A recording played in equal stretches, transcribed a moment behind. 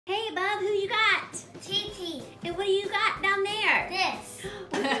Hey, bub, who you got? Titi. And what do you got down there? This.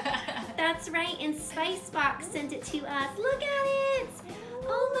 That's right, and Spicebox sent it to us. Look at it.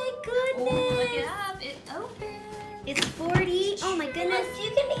 Oh my goodness. Oh, look it up. It opens. It's 40. Oh my goodness.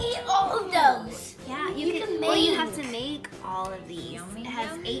 You can eat all of those. Yeah, you can make. Well, you have to make all of these. Yummy, It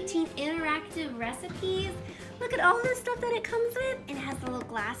has yummy. 18 interactive recipes. Look at all the stuff that it comes with. And it has the little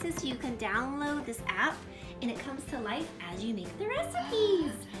glasses so you can download this app and it comes to life as you make the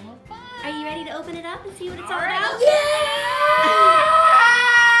recipes. So fun. Are you ready to open it up and see what it's all Alright. about? Yeah!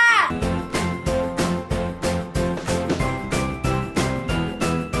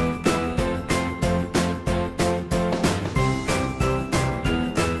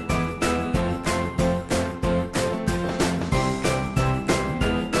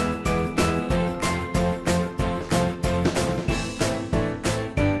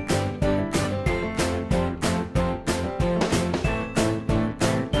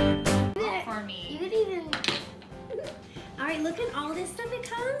 For me. You could even. All right, look at all this stuff it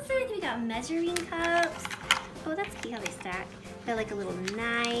comes with. We got measuring cups. Oh, that's cute how they stack. Got like a little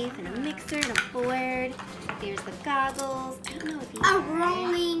knife and a mixer and a board. Here's the goggles. I don't know what these A are.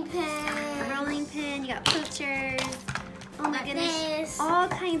 rolling A pin. rolling pin. You got poachers. Oh my Like goodness. this. All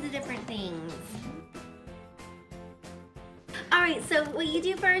kinds of different things. All right, so what you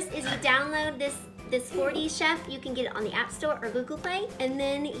do first is you download this 4D Chef. You can get it on the App Store or Google Play, and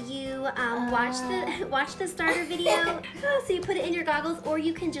then you watch the starter video. So you put it in your goggles, or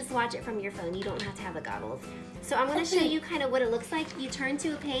you can just watch it from your phone. You don't have to have the goggles. So I'm going to show you kind of what it looks like. You turn to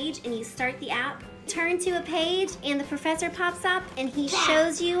a page and you start the app. Turn to a page and the professor pops up and he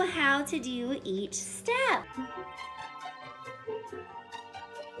shows you how to do each step.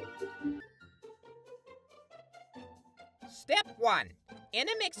 Step 1. In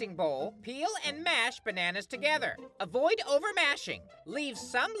a mixing bowl, peel and mash bananas together. Avoid overmashing. Leave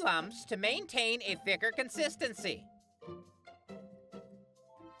some lumps to maintain a thicker consistency.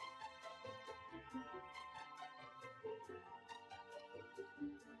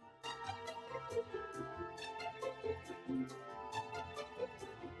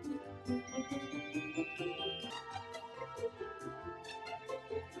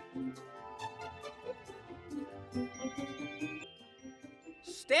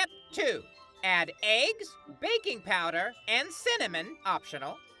 Step 2. Add eggs, baking powder, and cinnamon,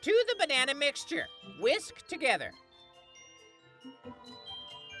 optional, to the banana mixture. Whisk together.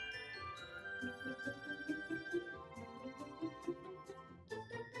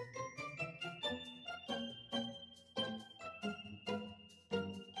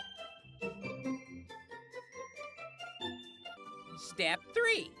 Step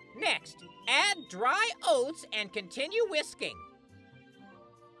 3. Next, add dry oats and continue whisking.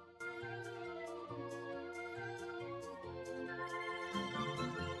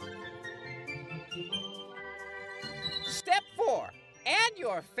 Step 4. Add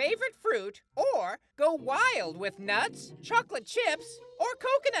your favorite fruit or go wild with nuts, chocolate chips, or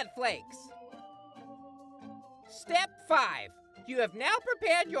coconut flakes. Step 5. You have now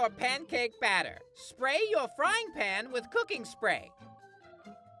prepared your pancake batter. Spray your frying pan with cooking spray.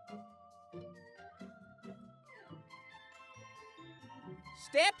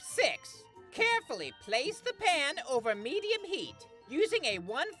 Step 6. Carefully place the pan over medium heat. Using a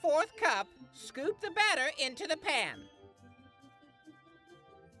 1/4 cup, scoop the batter into the pan.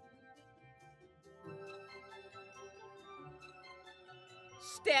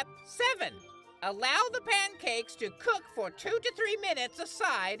 Step 7. Allow the pancakes to cook for 2 to 3 minutes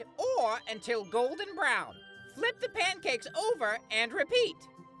aside or until golden brown. Flip the pancakes over and repeat.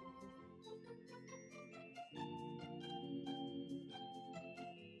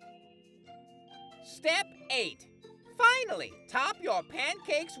 Step 8. Finally, top your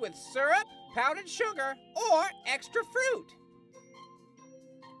pancakes with syrup, powdered sugar, or extra fruit.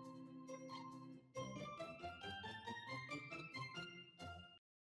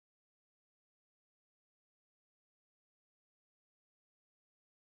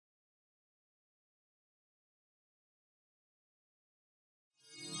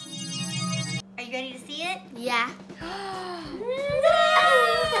 Are you ready to see it? Yeah. Yay!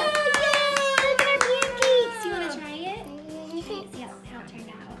 Look at our pancakes. You want to try it? Okay, see how it turned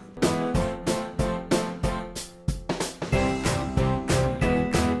out.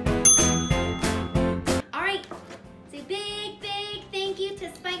 All right. So big thank you to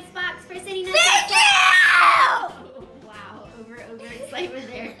Spicebox for sending us. Thank you! Oh, wow, over excitement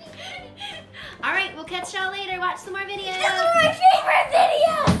there. All right, we'll catch y'all later. Watch some more videos. This is my favorite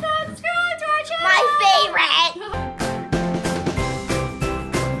video! Subscribe to our channel. My favorite!